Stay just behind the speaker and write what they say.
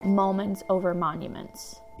moments over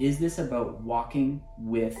monuments. Is this about walking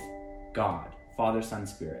with God, Father, Son,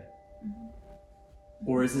 Spirit?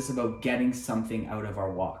 Or is this about getting something out of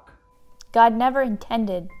our walk? God never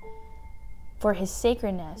intended for his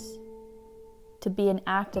sacredness to be an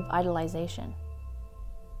act of idolization.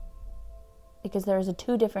 Because there is a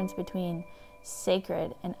two difference between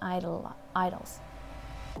sacred and idols.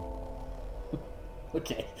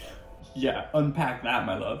 Okay. Yeah, unpack that,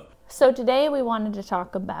 my love. So today we wanted to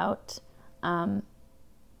talk about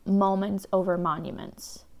moments over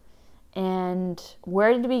monuments. And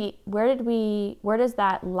where does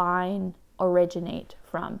that line originate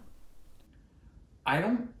from? I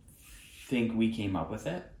don't think we came up with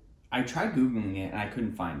it. I tried Googling it and I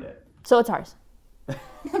couldn't find it. So it's ours.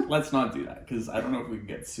 Let's not do that because I don't know if we can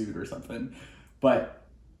get sued or something. But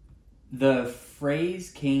the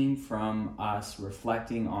phrase came from us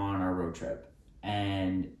reflecting on our road trip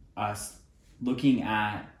and us looking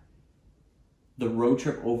at the road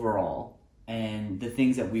trip overall and the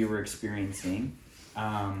things that we were experiencing.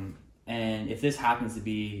 And if this happens to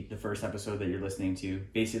be the first episode that you're listening to,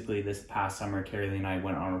 basically this past summer, Carrie and I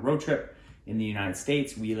went on a road trip in the United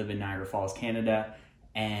States. We live in Niagara Falls, Canada.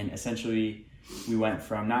 And essentially we went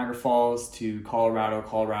from Niagara Falls to Colorado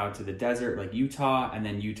to the desert, like Utah, and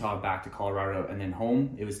then Utah back to Colorado and then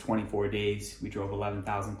home. It was 24 days. We drove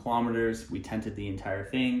 11,000 kilometers. We tented the entire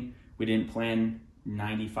thing. We didn't plan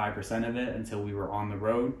 95% of it until we were on the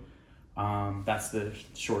road. That's the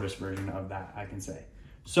shortest version of that I can say.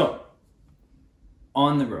 So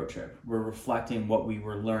on the road trip, we're reflecting what we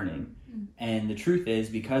were learning. And the truth is,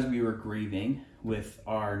 because we were grieving with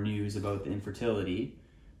our news about the infertility,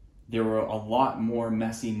 there were a lot more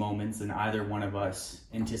messy moments than either one of us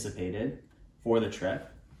anticipated for the trip.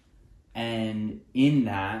 And in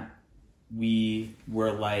that, we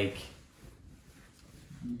were like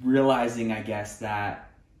realizing, I guess,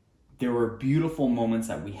 that there were beautiful moments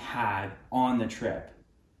that we had on the trip.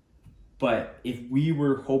 But if we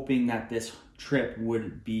were hoping that this trip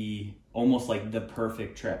would be almost like the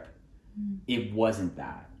perfect trip, it wasn't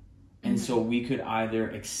that. And so we could either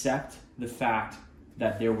accept the fact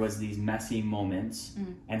that there was these messy moments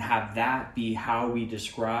and have that be how we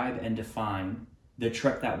describe and define the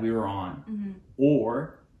trip that we were on,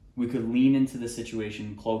 or we could lean into the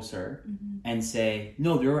situation closer and say,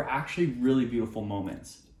 no, there were actually really beautiful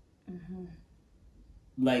moments.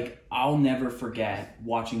 Like, I'll never forget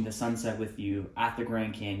watching the sunset with you at the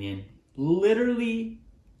Grand Canyon. Literally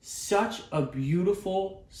such a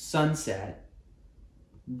beautiful sunset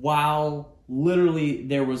while literally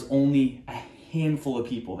there was only a handful of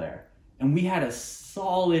people there. And we had a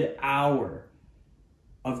solid hour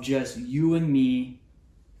of just you and me,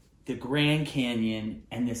 the Grand Canyon,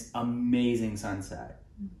 and this amazing sunset.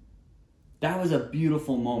 That was a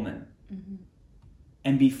beautiful moment.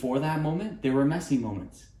 And before that moment, there were messy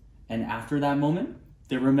moments. And after that moment,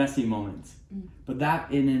 there were messy moments. But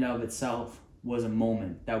that in and of itself was a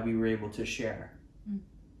moment that we were able to share.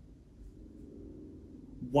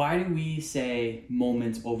 Why do we say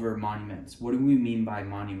moments over monuments? What do we mean by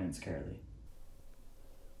monuments, Carolee?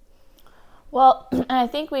 Well, and I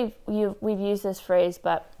think we've used this phrase,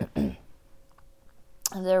 but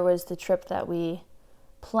there was the trip that we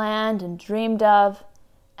planned and dreamed of,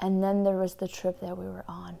 and then there was the trip that we were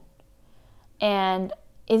on. And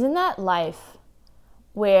isn't that life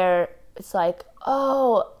where it's like,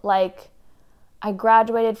 oh, like I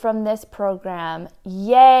graduated from this program,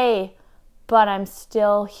 yay, but I'm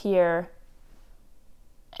still here.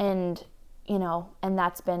 And, you know, and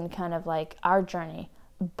that's been kind of like our journey,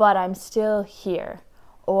 but I'm still here.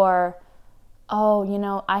 Or, oh, you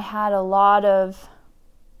know, I had a lot of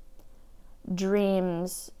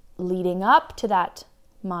dreams leading up to that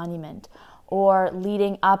monument or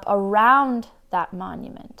leading up around that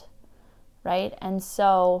monument, right? And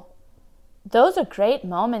so those are great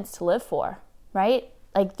moments to live for, right?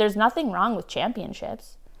 Like, there's nothing wrong with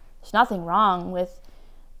championships. There's nothing wrong with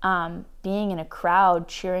being in a crowd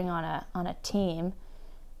cheering on a team.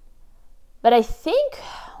 But I think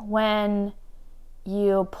when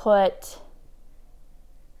you put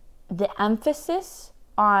the emphasis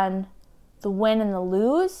on the win and the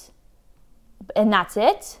lose, and that's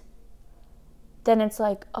it, then it's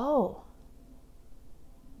like, oh,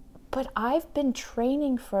 but I've been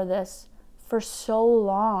training for this for so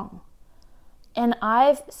long, and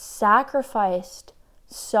I've sacrificed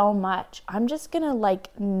so much. I'm just gonna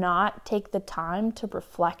like not take the time to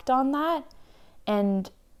reflect on that and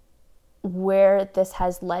where this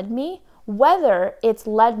has led me, whether it's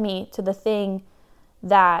led me to the thing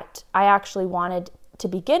that I actually wanted to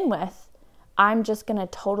begin with. I'm just gonna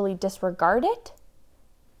totally disregard it.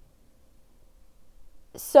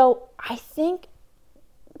 So I think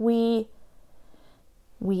we,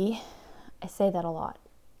 I say that a lot,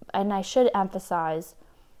 and I should emphasize,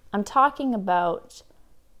 I'm talking about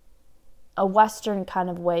a Western kind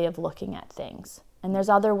of way of looking at things. And there's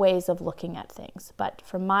other ways of looking at things. But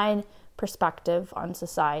from my perspective on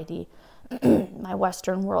society, my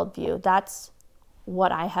Western worldview, that's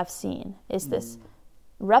what I have seen, is this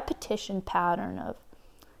repetition pattern of,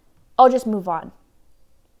 oh, just move on.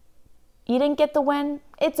 You didn't get the win?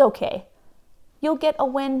 It's okay. You'll get a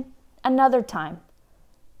win another time.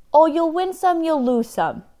 Oh, you'll win some, you'll lose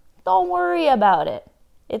some. Don't worry about it.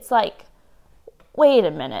 It's like, wait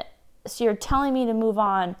a minute. So you're telling me to move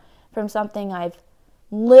on from something I've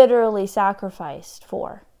literally sacrificed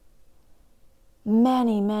for.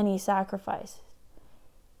 Many, many sacrifices.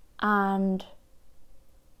 And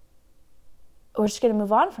we're just going to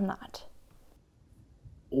move on from that.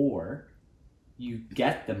 Or you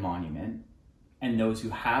get the monument, and those who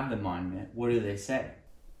have the monument, what do they say?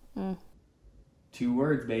 2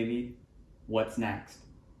 words, baby. What's next?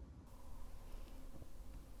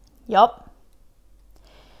 Yup.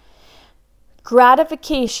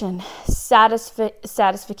 Gratification,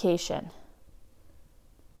 satisfaction.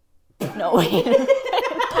 No, wait.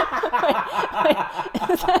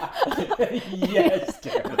 Yes,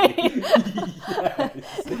 Jeremy.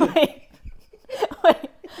 Yes. Wait.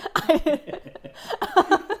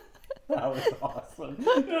 That was awesome.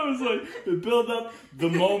 That was like the build up, the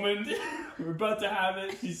moment. We're about to have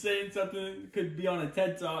it. She's saying something, could be on a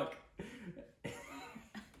TED Talk.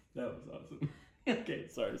 That was awesome. Okay,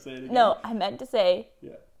 sorry, say it again. No, I meant to say,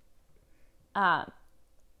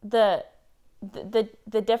 the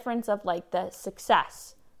difference of like the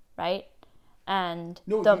success, right? And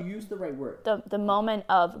No, you used the right word. The moment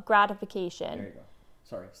of gratification. There you go.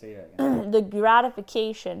 Sorry, say that again. The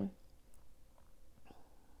gratification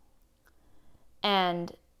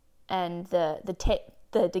and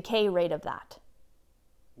the decay rate of that.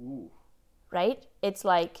 Ooh. Right? It's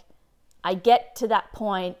like I get to that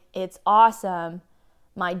point, it's awesome,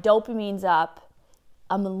 my dopamine's up,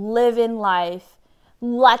 I'm living life,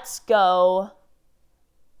 let's go.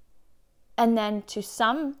 And then to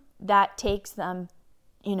some, that takes them,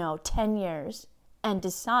 10 years. And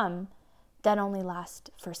to some, that only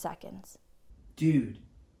lasts for seconds. Dude,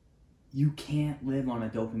 you can't live on a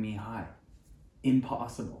dopamine high.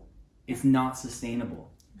 Impossible. It's not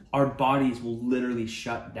sustainable. Our bodies will literally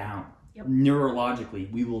shut down. Yep.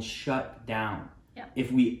 Neurologically, we will shut down. Yep.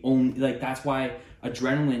 If we only, that's why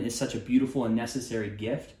adrenaline is such a beautiful and necessary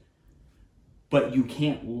gift. But you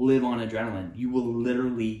can't live on adrenaline. You will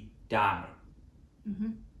literally die.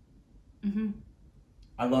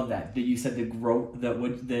 I love that. You said the growth, the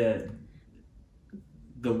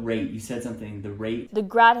rate. You said something. The rate. The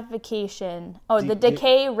gratification. The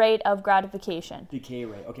decay rate of gratification. Decay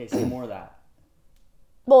rate. Okay, say more of that.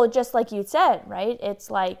 Well, just like you said, right?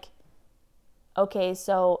 It's like, okay,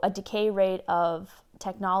 so a decay rate of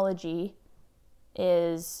technology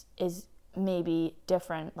is maybe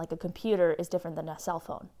different. Like a computer is different than a cell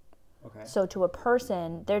phone. Okay. So to a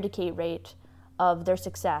person, their decay rate of their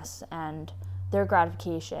success and their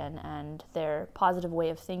gratification and their positive way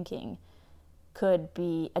of thinking could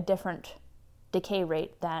be a different decay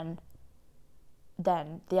rate than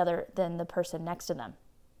the person next to them.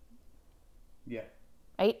 Yeah.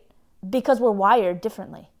 Right? Because we're wired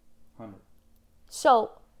differently. 100.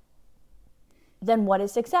 So then what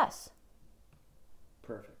is success?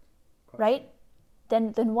 Perfect. Question. Right?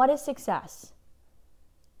 Then what is success?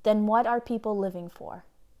 Then what are people living for?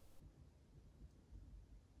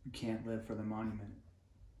 You can't live for the monument.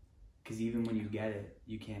 Because even when you get it,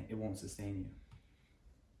 it won't sustain you.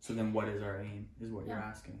 So then what is our aim, is what you're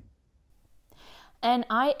asking. And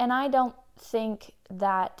I don't think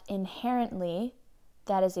that inherently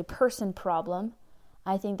that is a person problem.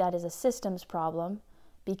 I think that is a systems problem,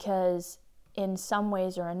 because in some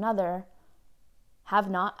ways or another, have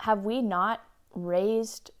we not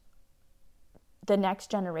raised the next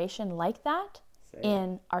generation like that?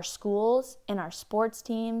 In our schools, in our sports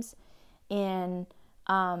teams, in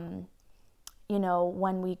when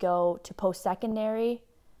we go to post-secondary,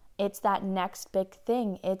 it's that next big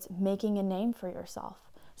thing. It's making a name for yourself.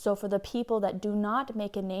 So for the people that do not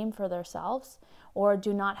make a name for themselves or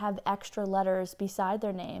do not have extra letters beside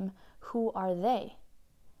their name, who are they?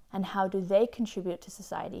 And how do they contribute to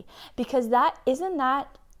society? Because isn't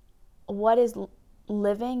that what is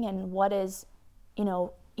living and what is,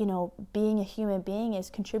 being a human being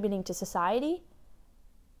is contributing to society?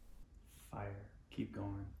 Fire. Keep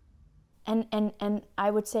going. And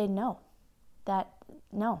I would say no.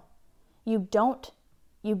 You don't.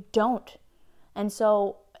 And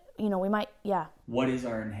so, we might, what is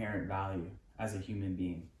our inherent value as a human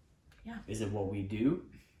being? Yeah. Is it what we do?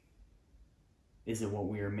 Is it what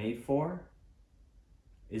we are made for?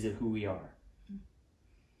 Is it who we are?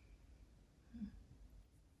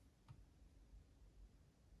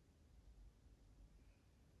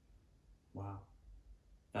 Wow.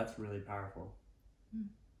 That's really powerful.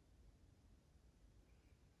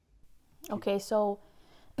 Okay, so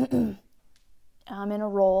I'm in a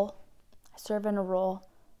role, I serve in a role,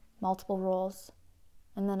 multiple roles,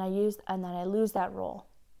 and then I lose that role.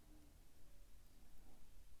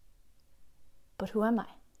 But who am I?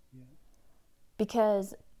 Yeah.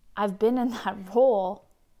 Because I've been in that role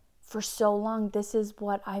for so long. This is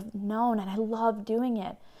what I've known, and I love doing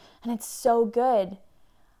it, and it's so good.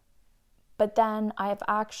 But then I've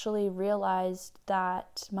actually realized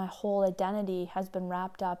that my whole identity has been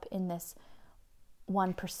wrapped up in this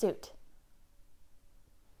one pursuit.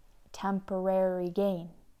 Temporary gain.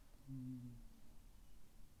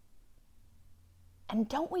 And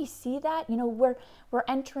don't we see that? We're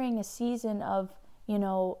entering a season of,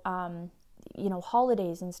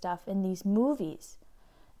 holidays and stuff in these movies.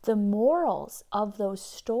 The morals of those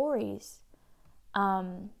stories,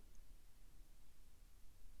 I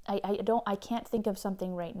can't think of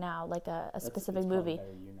something right now, like a specific movie.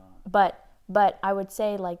 But I would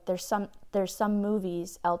say, like, there's some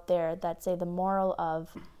movies out there that say the moral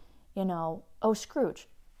of, Scrooge.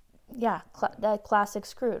 Yeah, that classic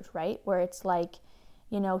Scrooge, right? Where it's like,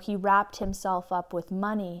 he wrapped himself up with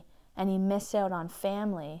money and he missed out on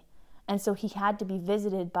family. And so he had to be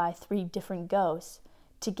visited by 3 different ghosts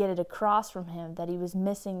to get it across from him that he was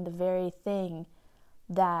missing the very thing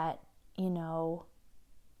that,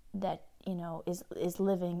 is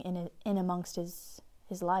living in amongst his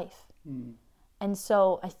life. Mm. And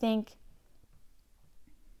so I think,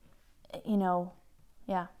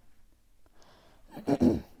 yeah.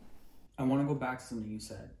 I want to go back to something you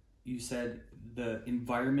said. You said the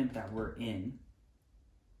environment that we're in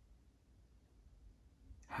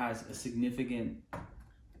has a significant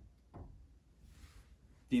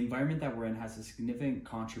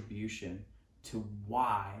contribution to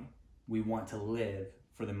why we want to live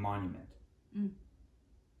for the monument.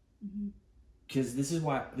 Because this is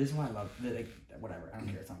why I love, like, whatever, I don't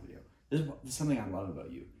care, it's not a video. This is something I love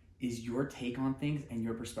about you, is your take on things and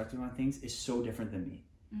your perspective on things is so different than me.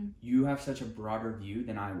 You have such a broader view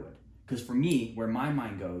than I would. Because for me, where my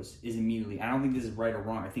mind goes is immediately, I don't think this is right or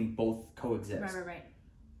wrong, I think both coexist. Right.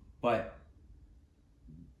 But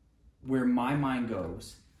where my mind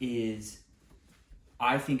goes is,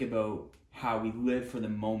 I think about how we live for the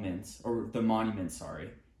moments, or the monuments,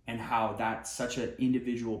 sorry, and how that's such an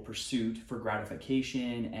individual pursuit for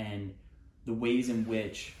gratification, and the ways in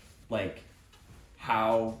which, like,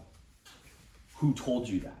 who told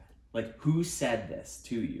you that? Like, who said this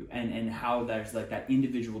to you? And how there's, like, that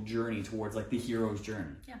individual journey towards, like, the hero's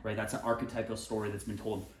journey, right? That's an archetypal story that's been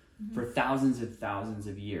told for thousands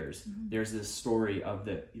of years. There's this story of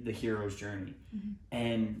the hero's journey.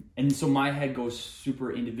 And so my head goes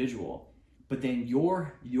super individual. But then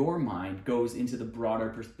your mind goes into the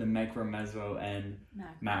broader, the micro, meso, and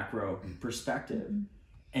macro perspective,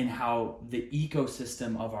 and how the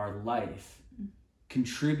ecosystem of our life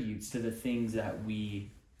contributes to the things that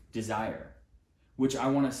we desire. Which I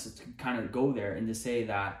want us to kind of go there and to say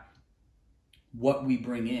that what we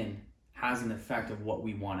bring in has an effect of what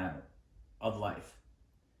we want out of life.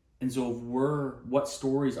 And so what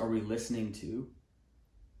stories are we listening to?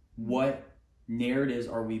 What narratives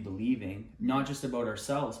are we believing, not just about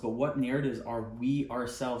ourselves, but what narratives are we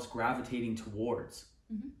ourselves gravitating towards?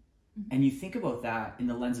 And you think about that in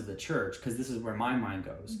the lens of the church, because this is where my mind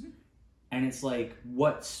goes. And it's like,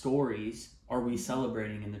 what stories are we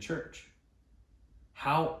celebrating in the church?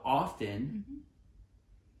 How often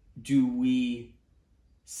do we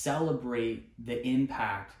celebrate the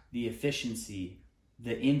impact, the efficiency,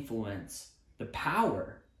 the influence, the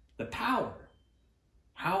power?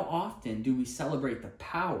 How often do we celebrate the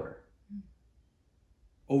power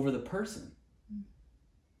over the person?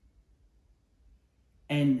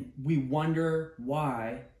 And we wonder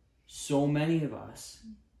why so many of us,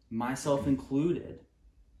 myself included,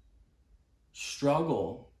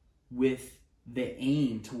 struggle with the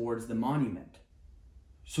aim towards the monument.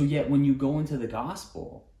 So yet when you go into the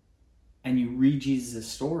gospel and you read Jesus'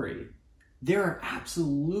 story, there are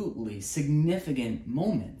absolutely significant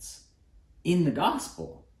moments in the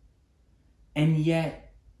gospel. And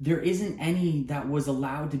yet there isn't any that was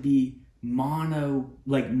allowed to be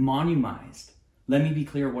monumized. Let me be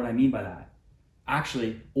clear what I mean by that.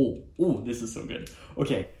 Actually, this is so good.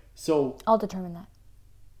 Okay, so I'll determine that.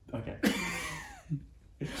 Okay.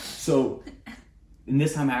 So, and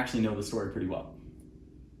this time I actually know the story pretty well.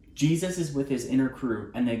 Jesus is with his inner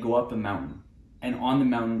crew, and they go up a mountain. And on the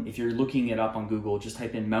mountain, if you're looking it up on Google, just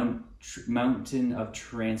type in Mountain of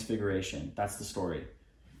Transfiguration. That's the story.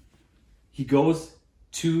 He goes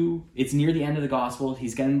to, it's near the end of the gospel.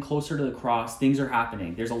 He's getting closer to the cross. Things are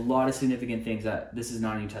happening. There's a lot of significant things that, this is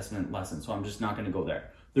not a New Testament lesson, so I'm just not going to go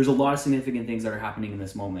there. There's a lot of significant things that are happening in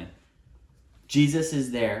this moment. Jesus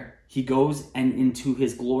is there. He goes and into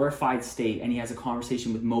his glorified state, and he has a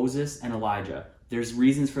conversation with Moses and Elijah. There's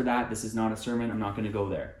reasons for that. This is not a sermon. I'm not going to go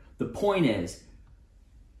there. The point is,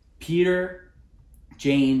 Peter,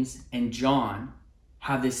 James, and John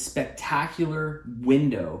have this spectacular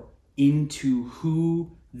window into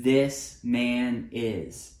who this man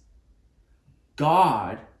is.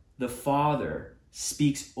 God, the Father,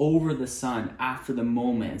 speaks over the Son after the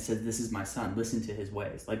moment and says, this is my Son. Listen to his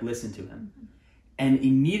ways. Like, listen to him. And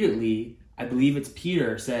immediately, I believe it's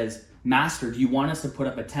Peter, says, Master, do you want us to put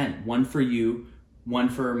up a tent? One for you, one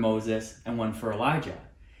for Moses, and one for Elijah.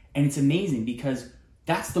 And it's amazing because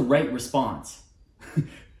that's the right response.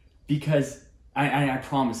 Because, I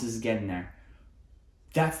promise this is getting there.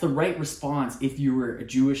 That's the right response if you were a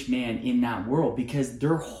Jewish man in that world, because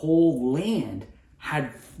their whole land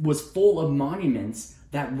was full of monuments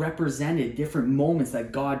that represented different moments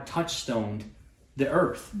that God touchstoned the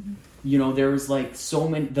earth. Mm-hmm. You know, there was like so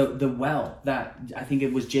many, the well that, I think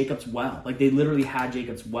it was Jacob's well. Like they literally had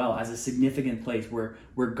Jacob's well as a significant place where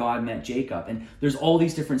God met Jacob. And there's all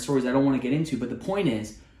these different stories I don't want to get into, but the point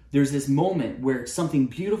is, there's this moment where something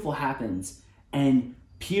beautiful happens and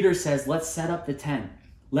Peter says, let's set up the tent.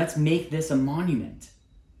 Let's make this a monument.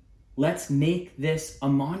 Let's make this a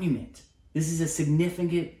monument. This is a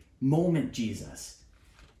significant moment, Jesus.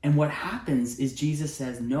 And what happens is Jesus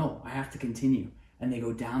says, no, I have to continue. And they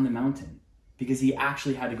go down the mountain because he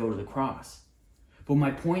actually had to go to the cross. But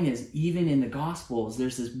my point is, even in the Gospels,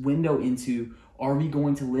 there's this window into, are we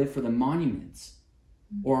going to live for the monuments?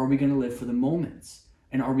 Or are we going to live for the moments?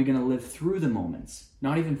 And are we going to live through the moments?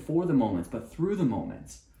 Not even for the moments, but through the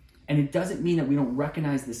moments. And it doesn't mean that we don't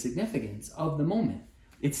recognize the significance of the moment.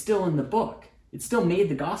 It's still in the book. It still made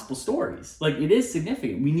the gospel stories. Like, it is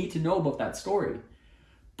significant. We need to know about that story.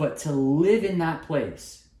 But to live in that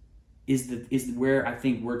place is where I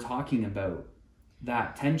think we're talking about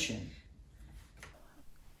that tension.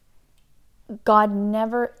 God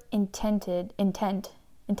never intended.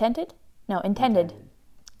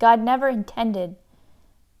 God never intended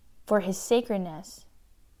for his sacredness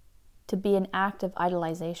to be an act of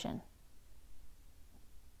idolization.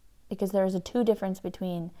 Because there is a two difference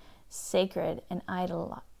between sacred and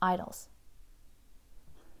idols.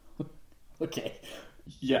 Okay.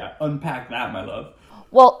 Yeah, unpack that, my love.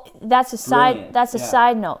 Well, that's a Brilliant.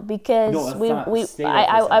 side note, because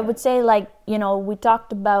I would say, like, you know, we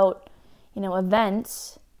talked about, you know,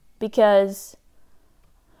 events, because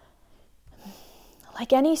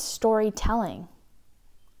like any storytelling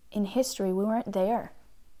in history, we weren't there.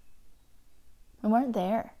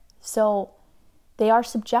 So they are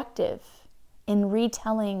subjective in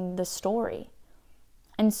retelling the story.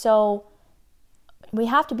 And so we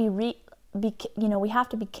have to we have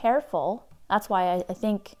to be careful. That's why I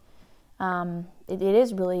think it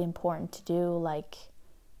is really important to do like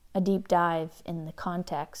a deep dive in the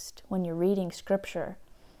context when you're reading scripture.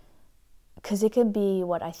 Because it could be,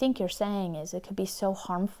 what I think you're saying is, it could be so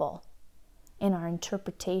harmful in our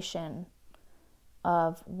interpretation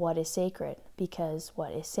of what is sacred, because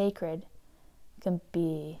what is sacred can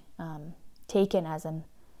be taken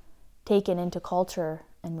into culture,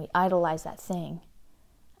 and we idolize that thing.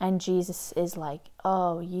 And Jesus is like,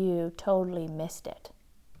 oh, you totally missed it.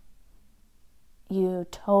 You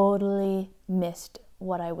totally missed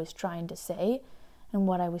what I was trying to say and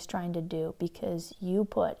what I was trying to do, because you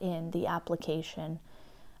put in the application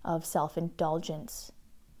of self-indulgence.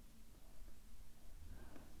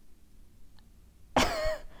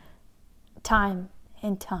 Time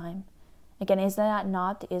and time. Again, is that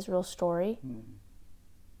not the Israel story?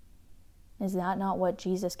 Is that not what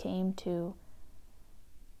Jesus came to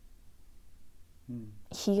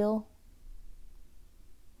heal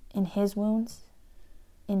in his wounds,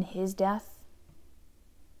 in his death?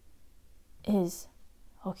 Is,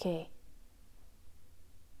 okay,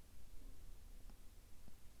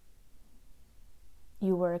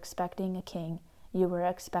 you were expecting a king, you were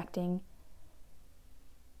expecting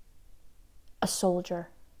a soldier,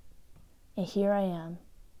 and here I am,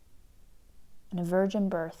 in a virgin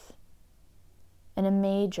birth, in a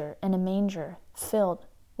manger filled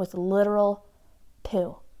with literal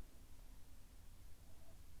poo.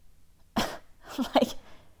 Like,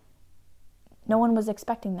 no one was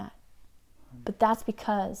expecting that. But that's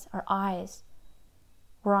because our eyes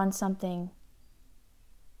were on something,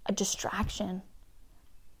 a distraction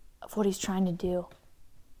of what he's trying to do.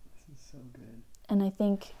 This is so good. And I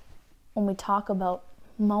think when we talk about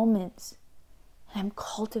moments, and I'm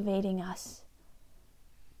cultivating us,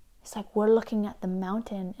 it's like we're looking at the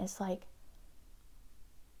mountain. It's like,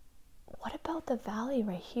 what about the valley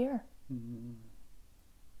right here? Mm-hmm.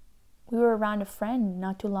 We were around a friend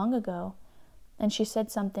not too long ago, and she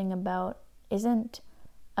said something about, isn't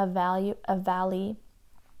a valley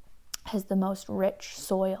has the most rich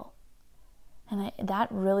soil? And that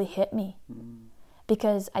really hit me. Mm-hmm.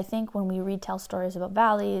 Because I think when we retell stories about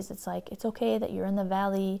valleys, it's like, it's okay that you're in the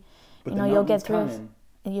valley. But you'll get through.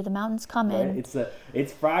 The mountain's coming. Right?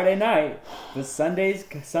 It's Friday night. The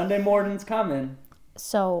Sunday morning's coming.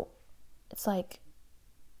 So it's like,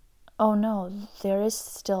 oh no, there is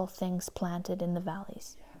still things planted in the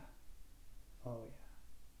valleys. Yeah. Oh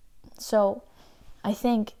yeah. So I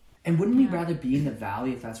think. And wouldn't we rather be in the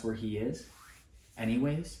valley if that's where he is?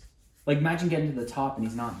 Anyways? Like, imagine getting to the top and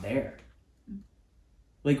he's not there.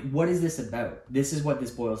 Like, what is this about? This is what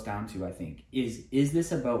this boils down to, I think. Is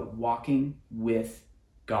this about walking with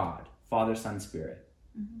God, Father, Son, Spirit?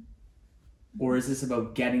 Mm-hmm. Or is this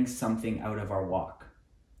about getting something out of our walk?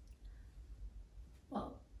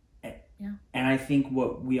 Well, yeah. And I think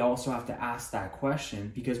what we also have to ask that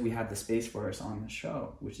question, because we have the space for us on the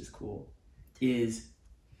show, which is cool, is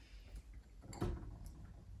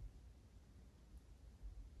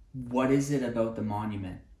what is it about the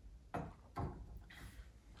monument?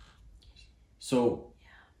 So,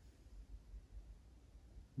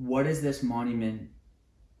 what is this monument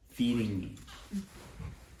feeding me?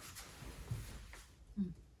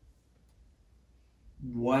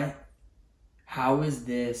 How is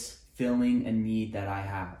this filling a need that I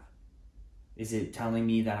have? Is it telling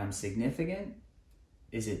me that I'm significant?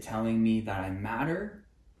 Is it telling me that I matter?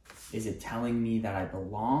 Is it telling me that I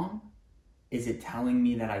belong? Is it telling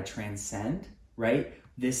me that I transcend, right?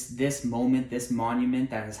 This moment, this monument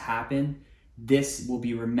that has happened, this will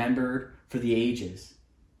be remembered for the ages.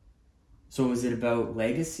 So is it about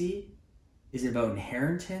legacy? Is it about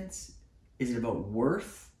inheritance? Is it about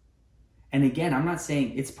worth? And again, I'm not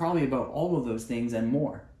saying it's probably about all of those things and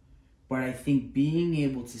more. But I think being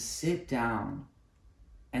able to sit down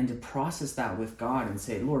and to process that with God and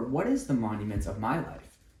say, Lord, what is the monument of my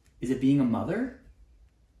life? Is it being a mother?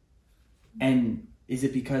 And is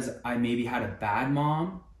it because I maybe had a bad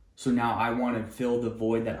mom? So now I want to fill the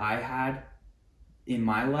void that I had in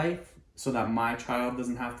my life so that my child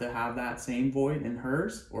doesn't have to have that same void in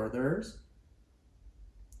hers or theirs.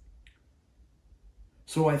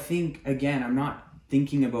 So I think, again, I'm not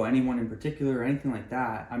thinking about anyone in particular or anything like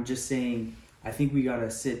that. I'm just saying, I think we got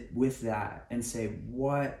to sit with that and say,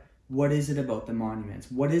 what is it about the monuments?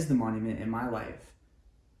 What is the monument in my life?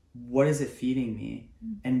 What is it feeding me?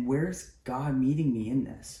 And where's God meeting me in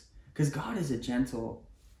this? Because God is a gentle,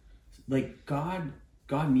 like God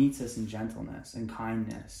meets us in gentleness and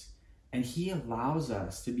kindness. And he allows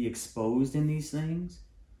us to be exposed in these things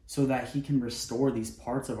so that he can restore these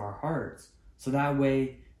parts of our hearts. So that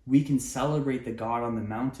way we can celebrate the God on the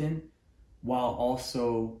mountain while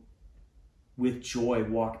also with joy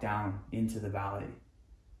walk down into the valley.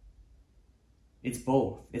 It's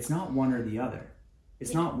both. It's not one or the other.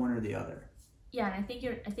 It's not one or the other. Yeah, and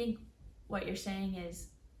I think what you're saying is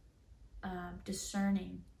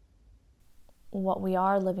discerning what we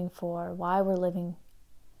are living for, why we're living,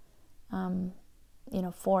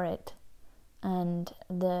 for it, and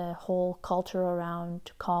the whole culture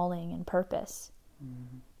around calling and purpose.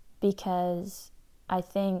 Mm-hmm. Because I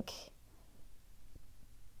think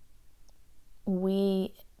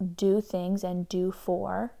we do things and do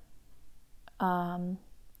for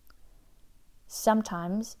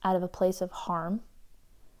sometimes out of a place of harm,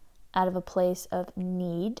 out of a place of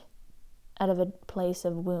need, out of a place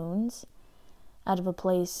of wounds, out of a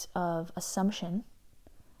place of assumption,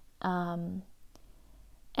 and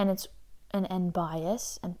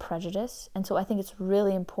bias and prejudice. And so I think it's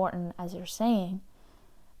really important, as you're saying,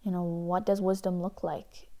 what does wisdom look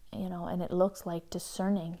like? And it looks like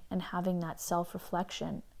discerning and having that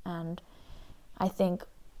self-reflection. And I think,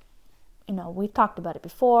 we've talked about it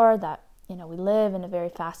before, that we live in a very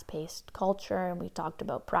fast-paced culture, and we talked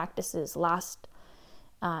about practices last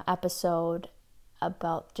episode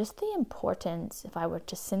about just the importance. If I were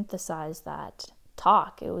to synthesize that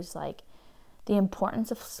talk, it was like the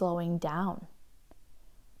importance of slowing down.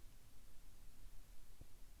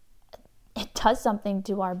 It does something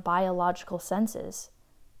to our biological senses.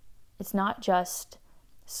 It's not just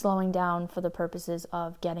slowing down for the purposes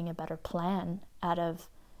of getting a better plan out of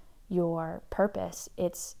your purpose.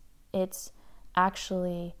 It's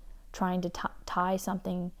actually trying to tie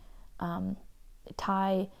something.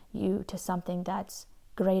 tie you to something that's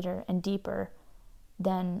greater and deeper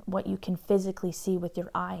than what you can physically see with your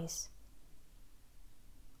eyes.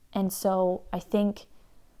 And so I think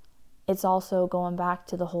it's also going back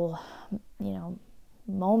to the whole,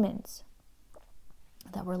 moments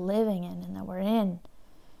that we're living in and that we're in.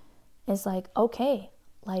 It's like, okay,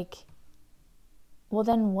 well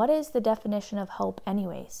then what is the definition of hope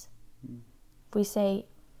anyways? If we say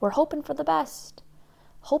we're hoping for the best,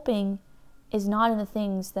 hoping is not in the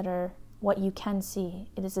things that are what you can see.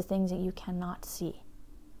 It is the things that you cannot see.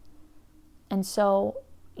 And so,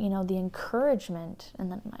 the encouragement,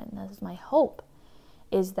 and that is my hope,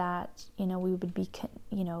 is that, we would be,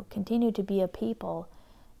 continue to be a people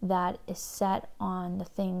that is set on the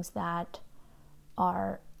things that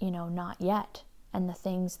are, not yet, and the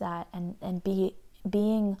things that, and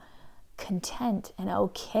being content and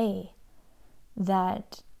okay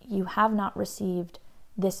that you have not received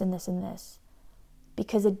this and this and this,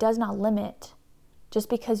 because it does not limit. Just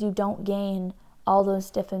because you don't gain all those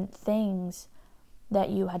different things that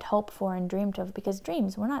you had hoped for and dreamed of, because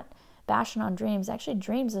dreams, we're not bashing on dreams. Actually,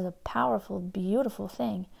 dreams is a powerful, beautiful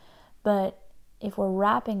thing. But if we're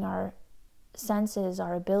wrapping our senses,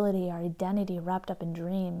 our ability, our identity wrapped up in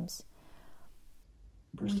dreams,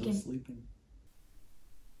 we're still sleeping.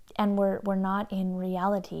 And we're not in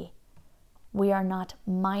reality. We are not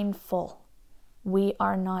mindful. We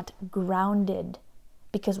are not grounded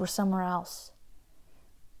because we're somewhere else.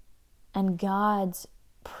 And God's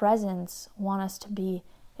presence wants us to be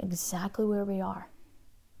exactly where we are.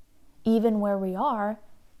 Even where we are,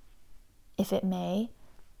 if it may,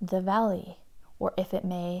 the valley, or if it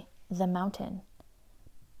may, the mountain.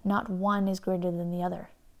 Not one is greater than the other.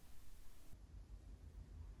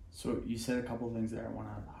 So you said a couple of things there I want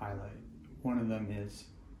to highlight. One of them is,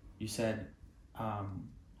 you said,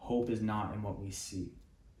 hope is not in what we see.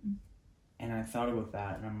 And I thought about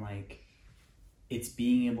that, and I'm like, it's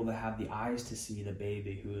being able to have the eyes to see the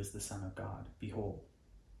baby who is the Son of God. Behold.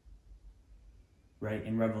 Right?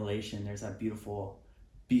 In Revelation, there's that beautiful,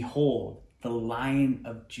 behold, the Lion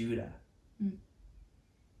of Judah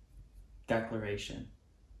declaration.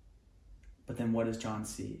 But then what does John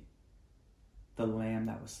see? The Lamb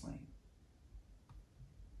that was slain.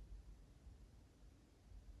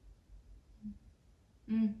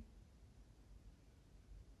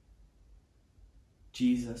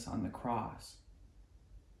 Jesus on the cross.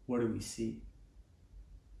 What do we see?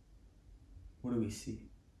 What do we see?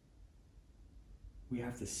 We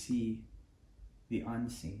have to see the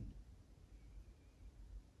unseen.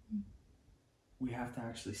 We have to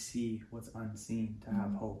actually see what's unseen to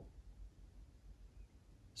have hope.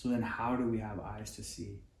 So then how do we have eyes to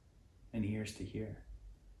see and ears to hear?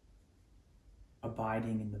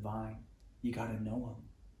 Abiding in the vine. You got to know him.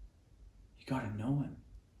 You got to know him.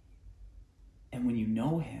 And when you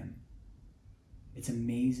know him, it's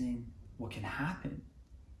amazing what can happen.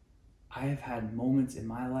 I have had moments in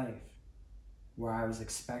my life where I was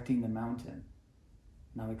expecting the mountain,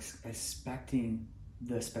 and I was expecting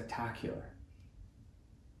the spectacular.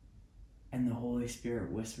 And the Holy Spirit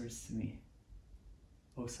whispers to me,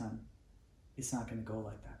 oh son, it's not going to go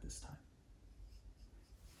like that this time.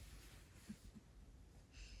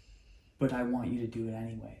 But I want you to do it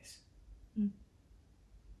anyways.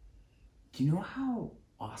 Do you know how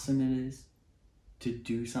awesome it is to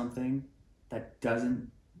do something that doesn't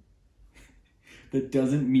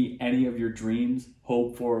meet any of your dreams,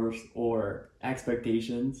 hope for, or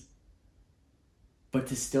expectations, but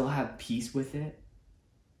to still have peace with it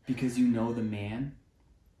because you know the man,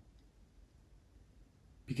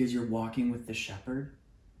 because you're walking with the shepherd?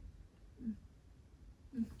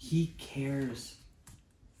 He cares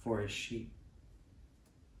for his sheep.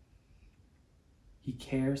 He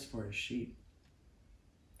cares for his sheep.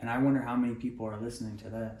 And I wonder how many people are listening to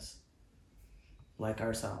this, like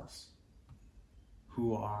ourselves,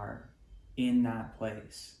 who are in that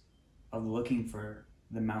place of looking for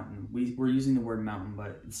the mountain. We're using the word mountain,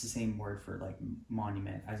 but it's the same word for like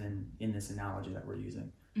monument, as in this analogy that we're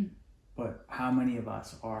using. But how many of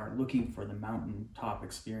us are looking for the mountaintop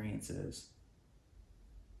experiences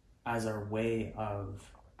as our way of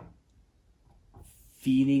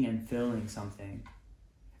feeding and filling something?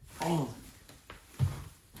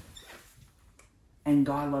 And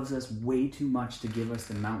God loves us way too much to give us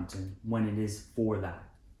the mountain when it is for that.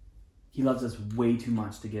 He loves us way too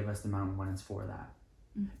much to give us the mountain when it's for that.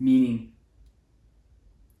 Meaning,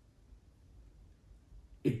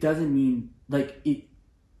 it doesn't mean, how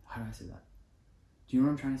do I say that? Do you know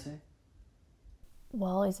what I'm trying to say?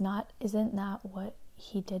 Well, isn't that what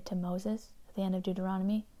he did to Moses at the end of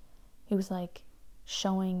Deuteronomy? He was like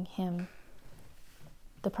showing him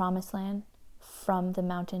the promised land from the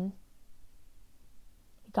mountain.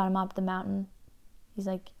 He got him up the mountain. He's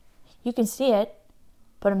like, you can see it,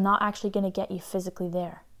 but I'm not actually going to get you physically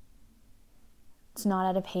there. It's not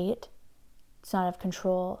out of hate. It's not out of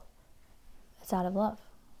control. It's out of love.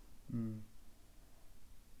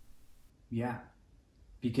 Yeah.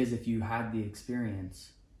 Because if you had the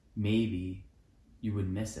experience, maybe you would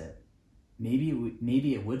miss it. Maybe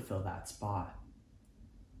it would fill that spot.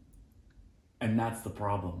 And that's the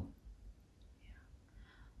problem.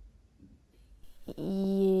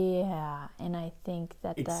 Yeah, and I think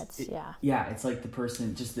that's. Yeah, it's like the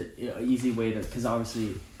person, just the easy way to, because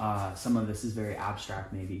obviously some of this is very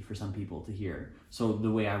abstract maybe for some people to hear. So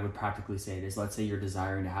the way I would practically say it is, let's say you're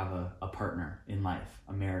desiring to have a partner in life,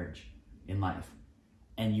 a marriage in life,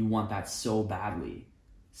 and you want that so badly.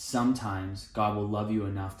 Sometimes God will love you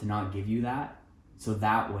enough to not give you that, so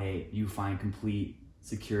that way you find complete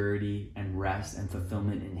security and rest and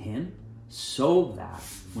fulfillment in Him, so that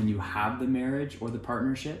when you have the marriage or the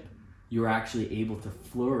partnership, you're actually able to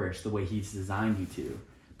flourish the way He's designed you to.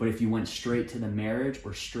 But if you went straight to the marriage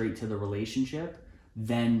or straight to the relationship,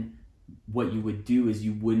 then what you would do is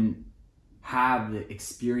you wouldn't have the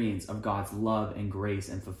experience of God's love and grace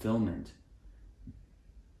and fulfillment.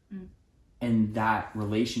 And that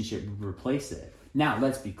relationship would replace it. Now,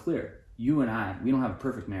 let's be clear. You and I, we don't have a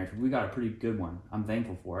perfect marriage, but we got a pretty good one. I'm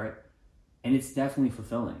thankful for it. And it's definitely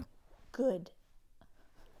fulfilling. Good.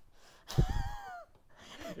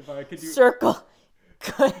 If I could do... Circle.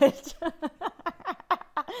 Good.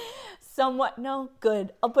 Somewhat. No,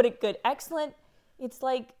 good. I'll put it good. Excellent. It's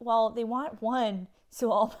like, well, they want one,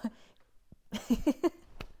 so I'll...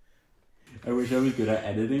 I wish I was good at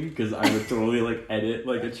editing, because I would totally like edit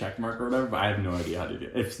like a check mark or whatever, but I have no idea how to do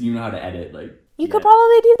it. If you know how to edit, like... You could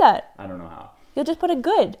probably do that. I don't know how. You'll just put a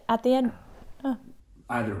good at the end.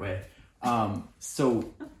 Either way.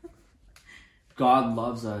 So God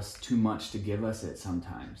loves us too much to give us it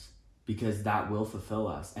sometimes, because that will fulfill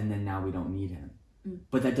us, and then now we don't need Him.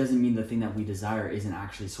 But that doesn't mean the thing that we desire isn't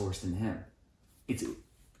actually sourced in Him. It's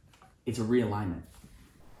a realignment.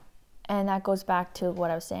 And that goes back to what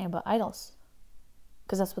I was saying about idols,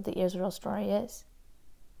 because that's what the Israel story is.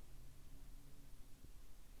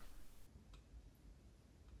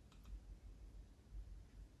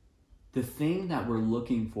 The thing that we're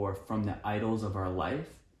looking for from the idols of our life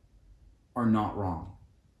are not wrong.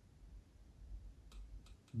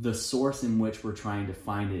 The source in which we're trying to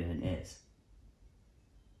find it in is.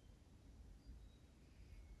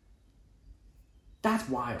 That's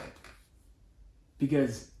wild.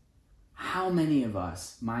 Because how many of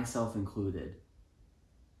us, myself included,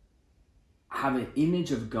 have an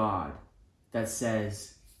image of God that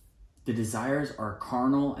says the desires are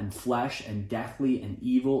carnal and flesh and deathly and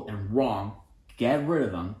evil and wrong. Get rid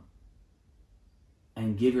of them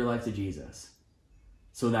and give your life to Jesus,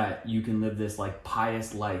 so that you can live this like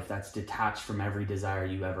pious life that's detached from every desire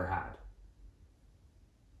you ever had.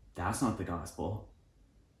 That's not the gospel.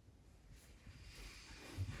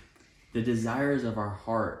 The desires of our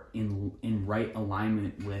heart in right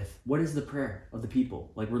alignment with, what is the prayer of the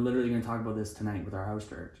people? Like, we're literally going to talk about this tonight with our house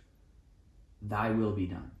church. Thy will be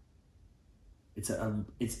done.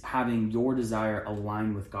 It's having your desire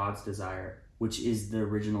aligned with God's desire, which is the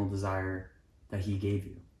original desire that He gave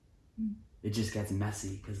you. It just gets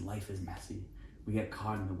messy because life is messy. We get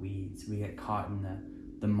caught in the weeds. We get caught in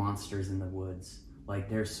the monsters in the woods. Like,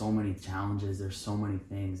 there's so many challenges. There's so many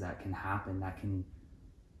things that can happen that can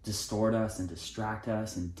distort us and distract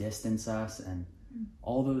us and distance us and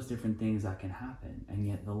all those different things that can happen. And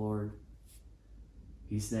yet the Lord,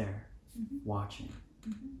 He's there, watching,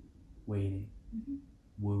 waiting,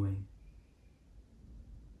 wooing.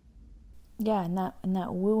 Yeah, and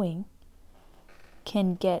that wooing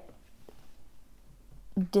can get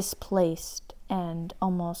displaced and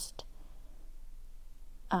almost,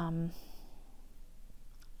 I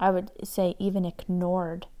would say even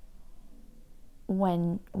ignored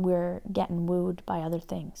when we're getting wooed by other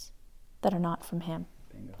things that are not from Him.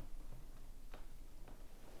 Bingo.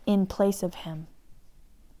 In place of Him.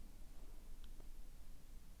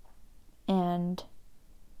 And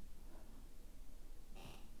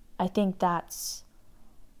I think that's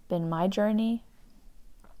been my journey.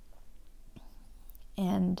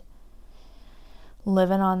 And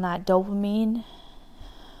living on that dopamine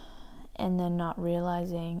and then not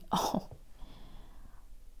realizing, oh,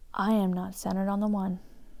 I am not centered on the one.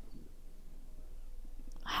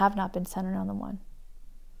 I have not been centered on the one.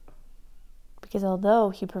 Because although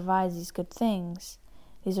He provides these good things,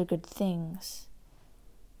 these are good things.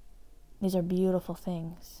 These are beautiful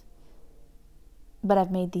things. But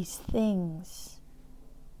I've made these things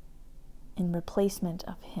in replacement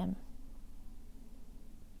of Him.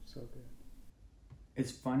 So good.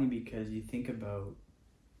 It's funny because you think about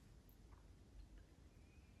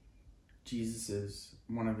Jesus's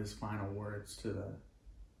one of his final words to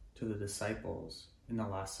the disciples in the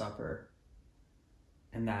Last Supper,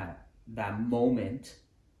 and that moment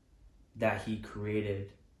that he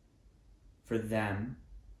created for them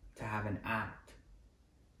to have an act,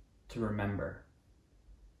 to remember,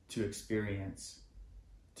 to experience,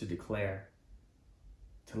 to declare,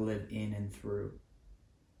 to live in and through.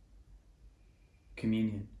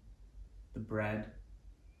 Communion, the bread,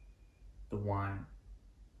 the wine.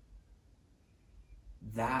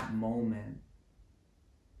 That moment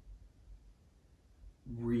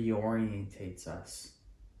reorientates us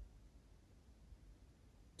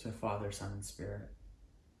to Father, Son, and Spirit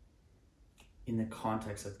in the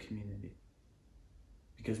context of community,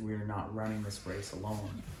 because we are not running this race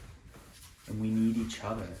alone, and we need each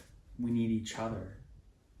other. We need each other.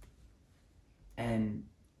 And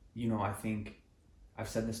I think I've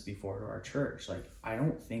said this before to our church, like, I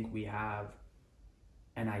don't think we have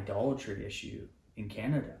an idolatry issue in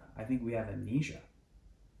Canada. I think we have amnesia.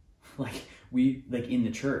 In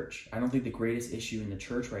the church, I don't think the greatest issue in the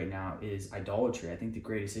church right now is idolatry. I think the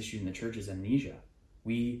greatest issue in the church is amnesia.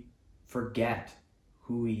 We forget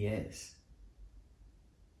who he is.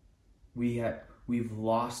 We've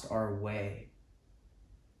lost our way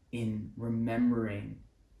in remembering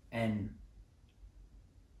and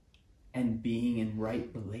being in right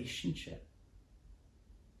relationship.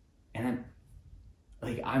 And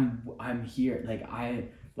I'm here,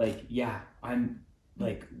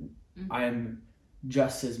 I'm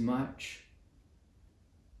just as much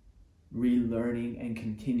relearning and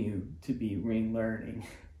continue to be relearning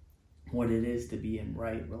what it is to be in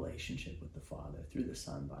right relationship with the Father through the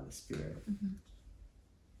Son by the Spirit. Mm-hmm.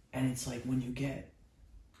 And it's like when you get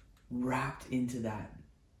wrapped into that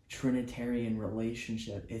Trinitarian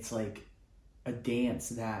relationship, it's like a dance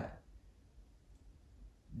that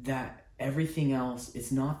everything else,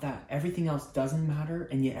 it's not that everything else doesn't matter,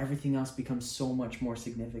 and yet everything else becomes so much more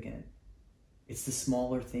significant. It's the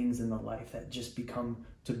smaller things in the life that just become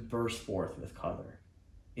to burst forth with color.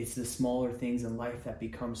 It's the smaller things in life that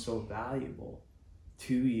become so valuable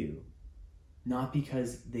to you, not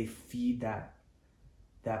because they feed that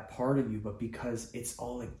part of you, but because it's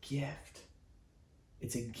all a gift.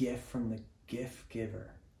 It's a gift from the gift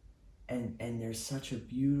giver. And there's such a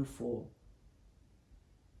beautiful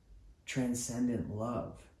transcendent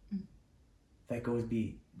love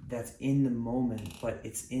that's in the moment, but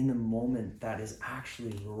it's in the moment that is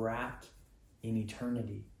actually wrapped in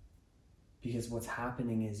eternity. Because what's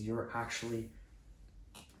happening is you're actually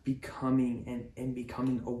becoming and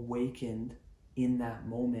becoming awakened in that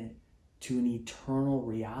moment to an eternal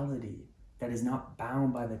reality that is not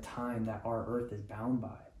bound by the time that our earth is bound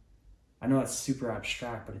by. I know that's super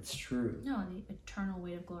abstract, but it's true. No, the eternal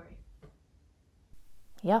weight of glory.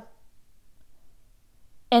 Yep.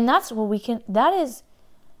 And that's what that is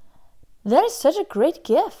such a great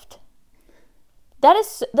gift.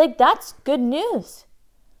 That's good news.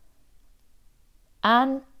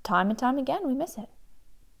 And time again, we miss it.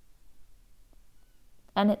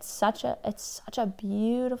 And it's such a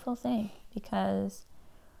beautiful thing, because,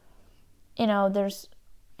 there's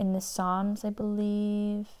in the Psalms, I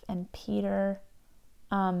believe, and Peter,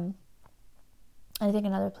 I think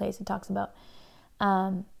another place it talks about,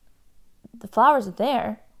 the flowers are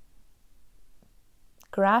there,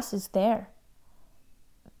 grass is there,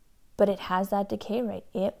 but it has that decay rate.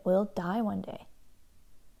 It will die one day.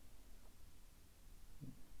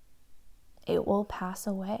 It will pass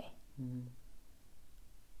away. Mm-hmm.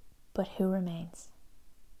 But who remains?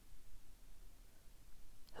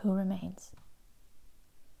 Who remains?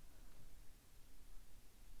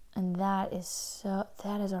 And that is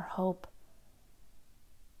our hope.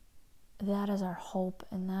 That is our hope,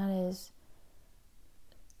 and that is,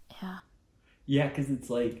 yeah. Yeah, because it's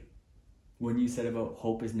like, when you said about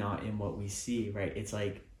hope is not in what we see, right? It's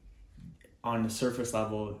like, on the surface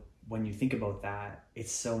level, when you think about that,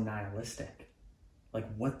 it's so nihilistic. Like,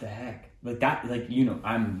 what the heck? Like that,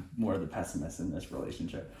 I'm more the pessimist in this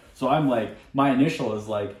relationship. So I'm like, my initial is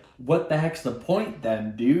like, what the heck's the point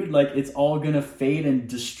then, dude? Like, it's all gonna fade and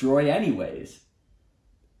destroy anyways.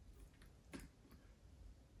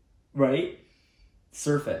 Right?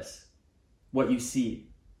 Surface. What you see.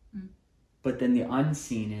 Mm. But then the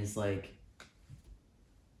unseen is like,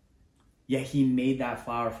 yeah, he made that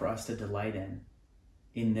flower for us to delight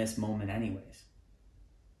in this moment anyways.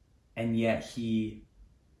 And yet he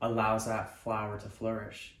allows that flower to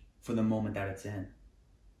flourish for the moment that it's in.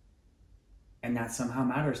 And that somehow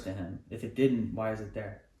matters to him. If it didn't, why is it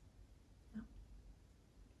there? No.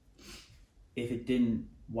 If it didn't,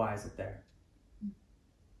 Why is it there?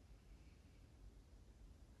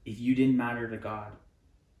 If you didn't matter to God,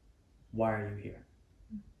 why are you here?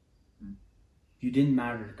 If you didn't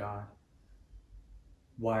matter to God,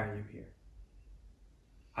 why are you here?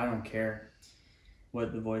 I don't care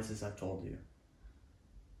what the voices have told you.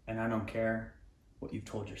 And I don't care what you've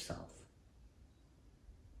told yourself.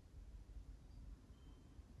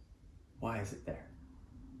 Why is it there?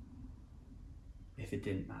 If it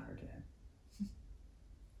didn't matter to him.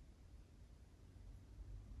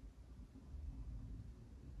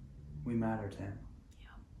 We matter to him.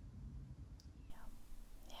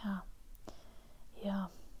 Yeah.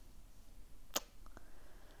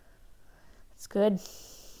 It's good.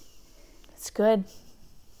 It's good.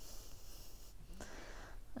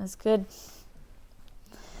 That's good.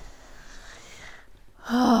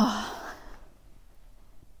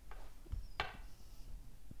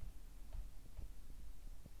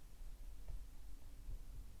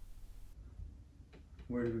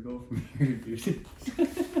 Where do we go from here, dude?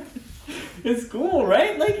 It's cool,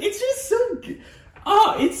 right? Like, it's just so good.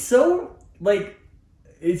 Oh, it's so, like,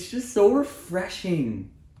 it's just so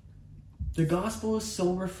refreshing. The gospel is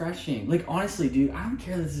so refreshing. Like, honestly, dude, I don't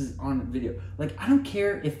care if this is on video. Like, I don't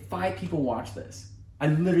care if 5 people watch this. I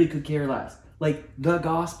literally could care less. Like, the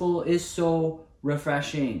gospel is so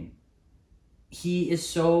refreshing. He is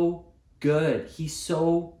so good. He's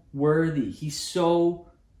so worthy. He's so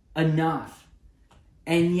enough.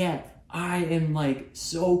 And yet, I am, like,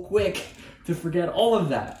 so quick to forget all of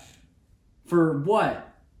that. For what?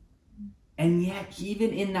 And yet,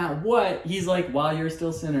 even in that what, he's like, while you're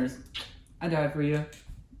still sinners, I died for you.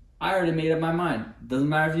 I already made up my mind. Doesn't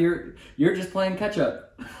matter if you're just playing catch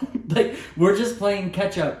up. Like, we're just playing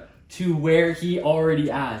catch up to where he already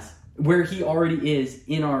is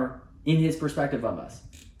in his perspective of us.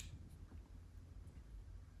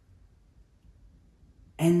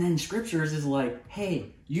 And then scriptures is like,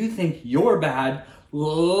 hey, you think you're bad?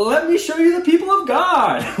 Let me show you the people of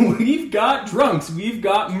God. We've got drunks, we've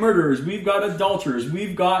got murderers, we've got adulterers,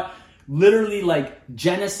 we've got literally like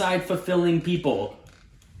genocide fulfilling people.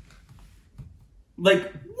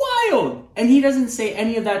 Like, wild. And he doesn't say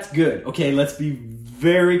any of that's good. Okay, let's be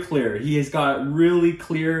very clear. He has got really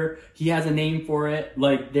clear, he has a name for it.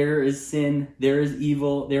 Like, there is sin, there is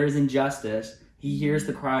evil, there is injustice. He hears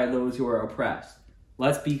the cry of those who are oppressed.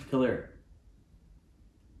 Let's be clear.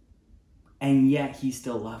 And yet he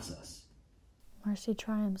still loves us. Mercy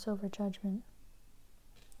triumphs over judgment.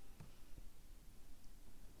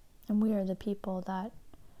 And we are the people that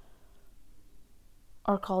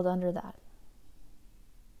are called under that.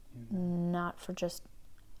 Not for just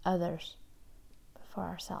others, but for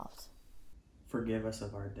ourselves. Forgive us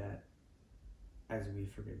of our debt as we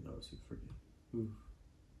forgive those who forgive.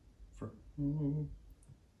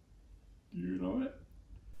 You know it?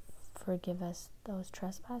 Forgive us those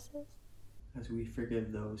trespasses. As we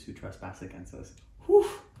forgive those who trespass against us. Whew.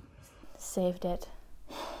 Saved it.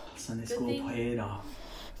 Sunday school paid off.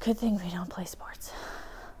 Good thing we don't play sports.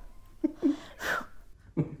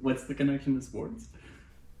 What's the connection to sports?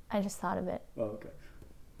 I just thought of it. Oh, okay.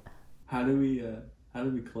 How do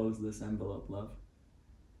we close this envelope, love?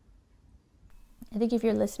 I think if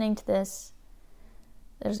you're listening to this,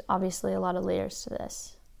 there's obviously a lot of layers to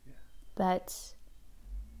this. Yeah. But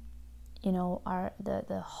you know,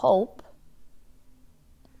 the hope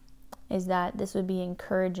is that this would be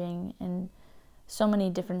encouraging in so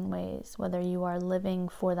many different ways. Whether you are living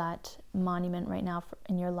for that monument right now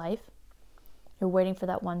in your life, you're waiting for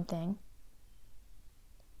that one thing,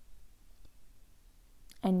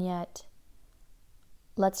 and yet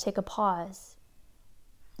let's take a pause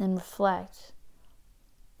and reflect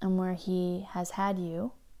on where he has had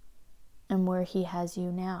you and where he has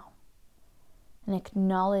you now, and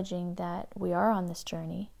acknowledging that we are on this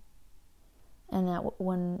journey, and that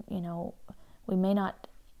when, you know, we may not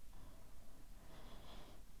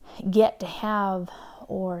get to have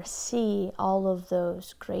or see all of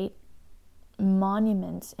those great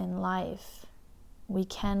monuments in life, we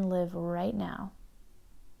can live right now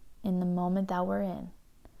in the moment that we're in,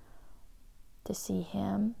 to see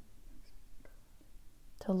him,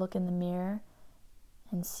 to look in the mirror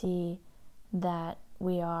and see that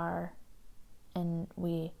we are and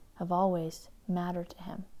we have always mattered to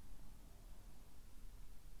him.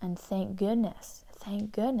 And thank goodness,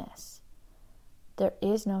 there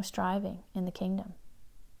is no striving in the kingdom,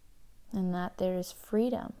 and that there is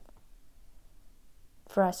freedom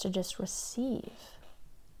for us to just receive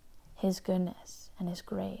his goodness and his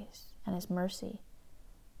grace and his mercy,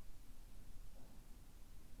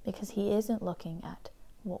 because he isn't looking at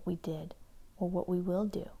what we did or what we will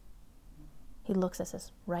do. He looks at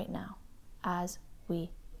us right now as we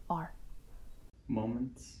are.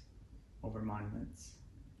 Moments over monuments,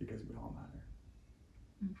 because we all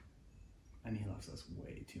matter. And he loves us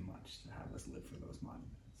way too much to have us live for those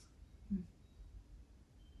monuments.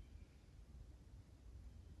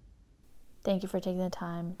 Thank you for taking the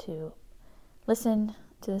time to listen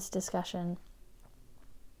to this discussion.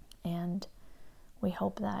 And we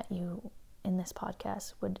hope that you, in this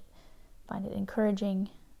podcast, would find it encouraging.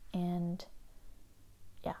 And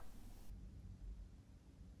yeah.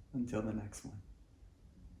 Until the next one.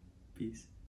 Peace.